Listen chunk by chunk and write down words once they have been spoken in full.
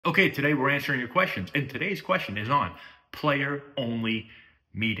Okay, today we're answering your questions, and today's question is on player-only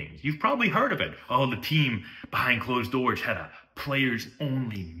meetings. You've probably heard of it. Oh, the team behind closed doors had a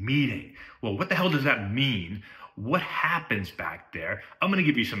players-only meeting. Well, what the hell does that mean? What happens back there? I'm going to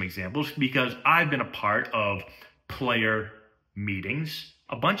give you some examples because I've been a part of player meetings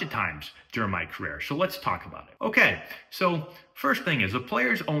a bunch of times during my career. So let's talk about it. Okay, so first thing is a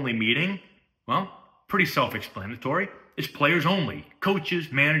players-only meeting. Well, pretty self-explanatory. It's players only.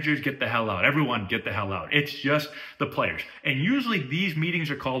 Coaches, managers, get the hell out. Everyone get the hell out. It's just the players. And usually these meetings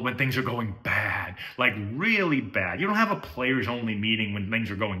are called when things are going bad, like really bad. You don't have a players only meeting when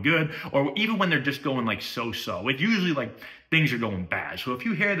things are going good or even when they're just going like so-so. It's usually like things are going bad. So if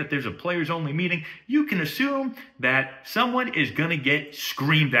you hear that there's a players only meeting, you can assume that someone is going to get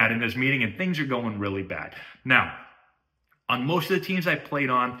screamed at in this meeting and things are going really bad. Now, on most of the teams I played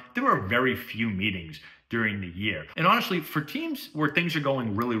on, there were very few meetings during the year. And honestly, for teams where things are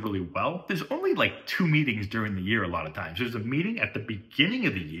going really, really well, there's only like 2 meetings during the year a lot of times. There's a meeting at the beginning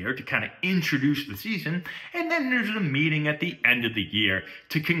of the year to kind of introduce the season, and then there's a meeting at the end of the year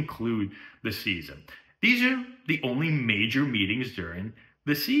to conclude the season. These are the only major meetings during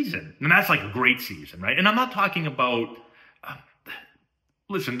the season. And that's like a great season, right? And I'm not talking about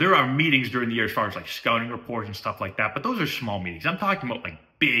listen, there are meetings during the year as far as like scouting reports and stuff like that, but those are small meetings. I'm talking about like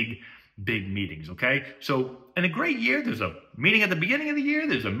big meetings, okay? So in a great year, there's a meeting at the beginning of the year,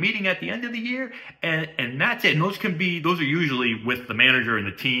 there's a meeting at the end of the year, and that's it. And those are usually with the manager and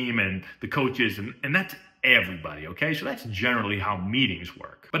the team and the coaches, and that's everybody, okay? So that's generally how meetings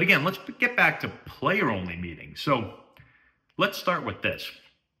work. But again, let's get back to player-only meetings. So let's start with this.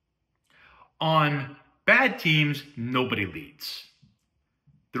 On bad teams, nobody leads.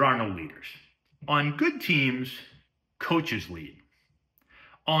 There are no leaders. On good teams, coaches lead.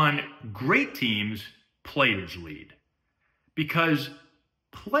 On great teams, players lead. Because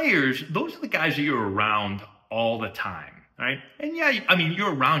players, those are the guys that you're around all the time, right? And yeah, I mean,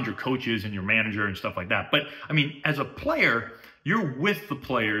 you're around your coaches and your manager and stuff like that. But I mean, as a player, you're with the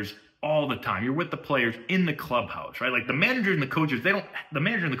players all the time. You're with the players in the clubhouse, right? Like the manager and the coaches, the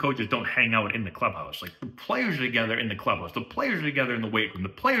manager and the coaches don't hang out in the clubhouse. Like the players are together in the clubhouse. The players are together in the weight room. The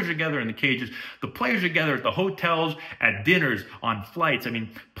players are together in the cages. The players are together at the hotels, at dinners, on flights. I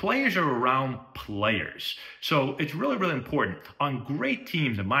mean, players are around players. So it's really, really important. On great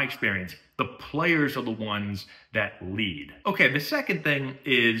teams, in my experience, the players are the ones that lead. Okay, the second thing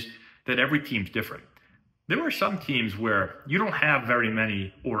is that every team's different. There are some teams where you don't have very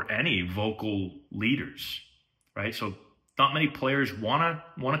many or any vocal leaders, right? So not many players want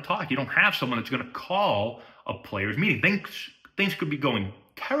to talk. You don't have someone that's going to call a players meeting. Things could be going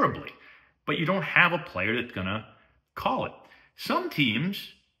terribly, but you don't have a player that's going to call it. Some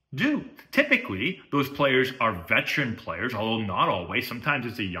teams do. Typically, those players are veteran players, although not always. Sometimes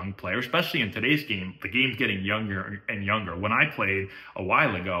it's a young player, especially in today's game. The game's getting younger and younger. When I played a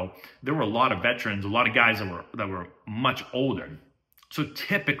while ago, there were a lot of veterans, a lot of guys that were much older. So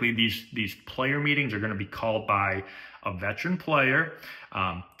typically, these player meetings are going to be called by a veteran player,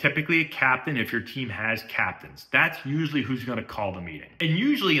 typically a captain if your team has captains. That's usually who's going to call the meeting. And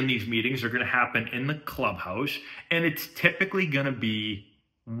usually in these meetings, they're going to happen in the clubhouse, and it's typically going to be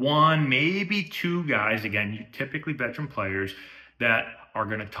 1, maybe 2 guys, again, typically veteran players, that are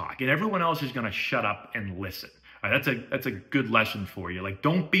going to talk. And everyone else is going to shut up and listen. All right, that's a good lesson for you. Like,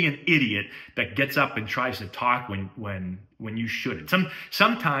 don't be an idiot that gets up and tries to talk when you shouldn't.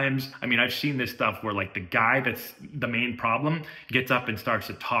 Sometimes, I mean, I've seen this stuff where like the guy that's the main problem gets up and starts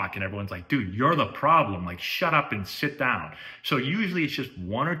to talk, and everyone's like, dude, you're the problem. Like, shut up and sit down. So usually it's just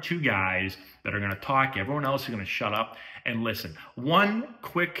 1 or 2 guys that are going to talk. Everyone else is going to shut up and listen. One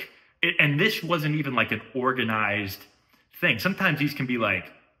quick, and this wasn't even like an organized thing. Sometimes these can be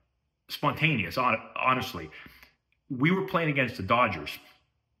like spontaneous, honestly. We were playing against the Dodgers,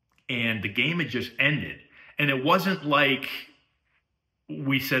 and the game had just ended. And it wasn't like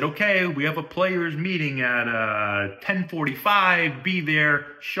we said, okay, we have a players meeting at 10:45, be there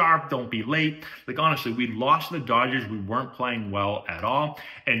sharp, don't be late. Like, honestly, we lost the Dodgers. We weren't playing well at all.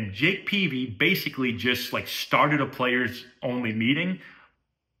 And Jake Peavy basically just like started a players only meeting.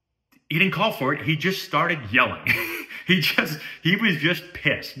 He didn't call for it. He just started yelling. He was just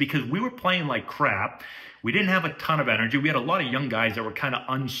pissed because we were playing like crap. We didn't have a ton of energy. We had a lot of young guys that were kind of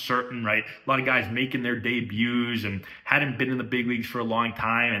uncertain, right? A lot of guys making their debuts and hadn't been in the big leagues for a long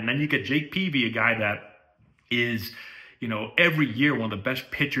time. And then you get Jake Peavy, a guy that is, you know, every year one of the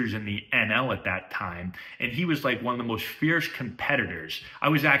best pitchers in the NL at that time. And he was like one of the most fierce competitors. I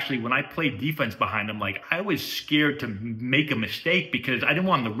was actually, when I played defense behind him, like I was scared to make a mistake because I didn't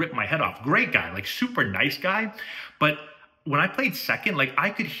want him to rip my head off. Great guy, like super nice guy. But when I played second, like I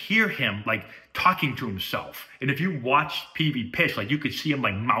could hear him like talking to himself. And if you watch PV pitch, like you could see him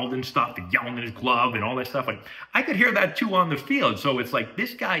like mouthing stuff and yelling in his glove and all that stuff. Like I could hear that too on the field. So it's like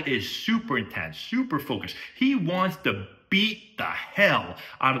this guy is super intense, super focused. He wants to beat the hell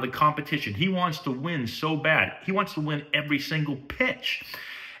out of the competition. He wants to win so bad. He wants to win every single pitch.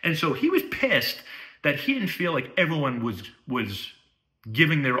 And so he was pissed that he didn't feel like everyone was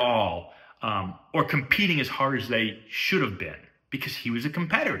giving their all or competing as hard as they should have been, because he was a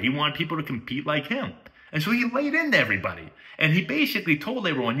competitor. He wanted people to compete like him. And so he laid into everybody. And he basically told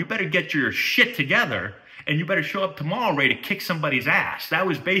everyone, you better get your shit together and you better show up tomorrow ready to kick somebody's ass. That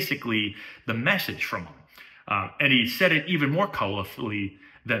was basically the message from him. And he said it even more colorfully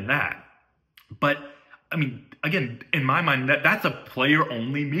than that. But, I mean, again, in my mind, that's a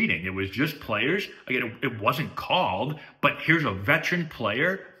player-only meeting. It was just players. Again, it wasn't called, but here's a veteran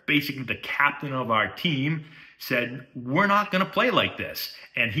player, basically the captain of our team, said, we're not going to play like this.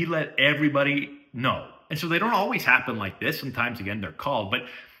 And he let everybody know. And so they don't always happen like this. Sometimes, again, they're called. But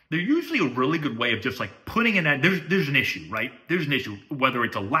they're usually a really good way of just like putting in that. There's an issue, right? There's an issue, whether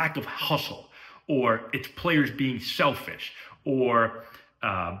it's a lack of hustle, or it's players being selfish, or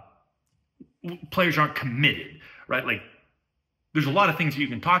players aren't committed, right? Like, there's a lot of things that you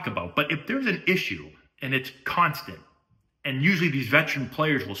can talk about. But if there's an issue and it's constant, and usually these veteran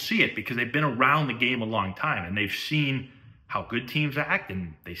players will see it because they've been around the game a long time and they've seen how good teams act,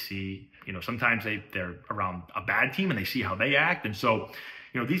 and they see, you know, sometimes they're around a bad team and they see how they act. And so,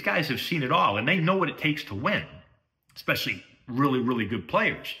 you know, these guys have seen it all and they know what it takes to win, especially really, really good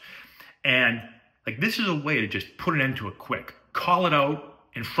players. And like, this is a way to just put an end to it quick. Call it out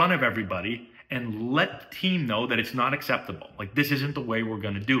in front of everybody and let the team know that it's not acceptable. Like, this isn't the way we're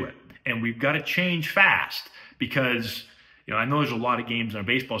going to do it. And we've got to change fast because, you know, I know there's a lot of games in a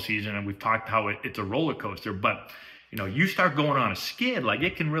baseball season and we've talked how it's a roller coaster, but, you know, you start going on a skid, like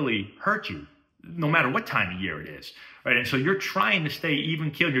it can really hurt you no matter what time of year it is, right? And so you're trying to stay even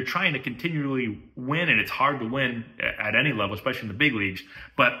keeled. You're trying to continually win, and it's hard to win at any level, especially in the big leagues.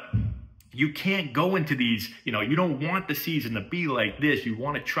 But you can't go into these, you know, you don't want the season to be like this. You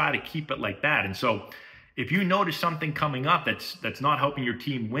want to try to keep it like that. And so if you notice something coming up that's not helping your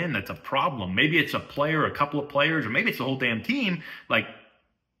team win, that's a problem. Maybe it's a player, a couple of players, or maybe it's the whole damn team. Like,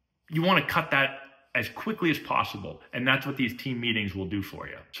 you want to cut that as quickly as possible. And that's what these team meetings will do for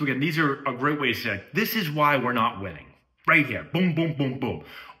you. So again, these are a great way to say, this is why we're not winning. Right here. Boom, boom, boom, boom.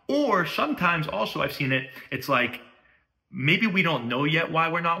 Or sometimes also I've seen it, it's like, maybe we don't know yet why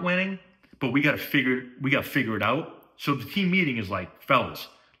we're not winning, but we got to figure it out. So the team meeting is like, fellas,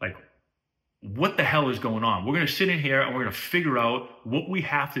 like, what the hell is going on? We're going to sit in here and we're going to figure out what we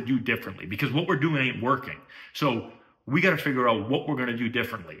have to do differently, because what we're doing ain't working. So we got to figure out what we're going to do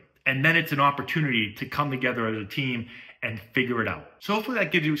differently. And then it's an opportunity to come together as a team and figure it out. So hopefully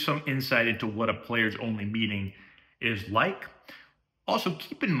that gives you some insight into what a players only meeting is like. Also,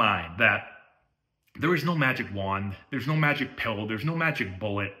 keep in mind that there is no magic wand, there's no magic pill, there's no magic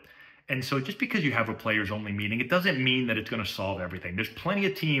bullet. And so just because you have a players only meeting, it doesn't mean that it's going to solve everything. There's plenty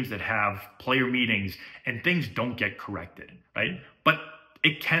of teams that have player meetings and things don't get corrected, right? But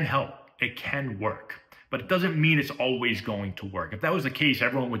it can help, it can work. But it doesn't mean it's always going to work. If that was the case,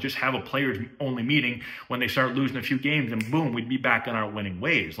 everyone would just have a players only meeting when they start losing a few games, and boom, we'd be back on our winning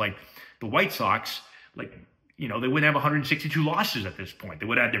ways. Like the White Sox, like, you know, they wouldn't have 162 losses at this point. They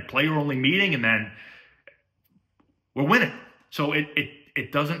would have their player only meeting and then we're winning. So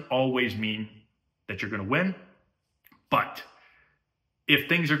it doesn't always mean that you're going to win, but if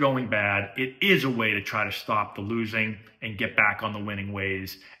things are going bad, it is a way to try to stop the losing and get back on the winning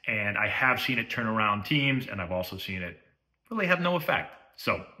ways. And I have seen it turn around teams, and I've also seen it really have no effect.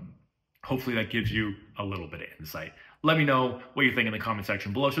 So hopefully that gives you a little bit of insight. Let me know what you think in the comment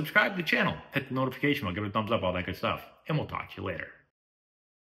section below. Subscribe to the channel, hit the notification bell, give it a thumbs up, all that good stuff. And we'll talk to you later.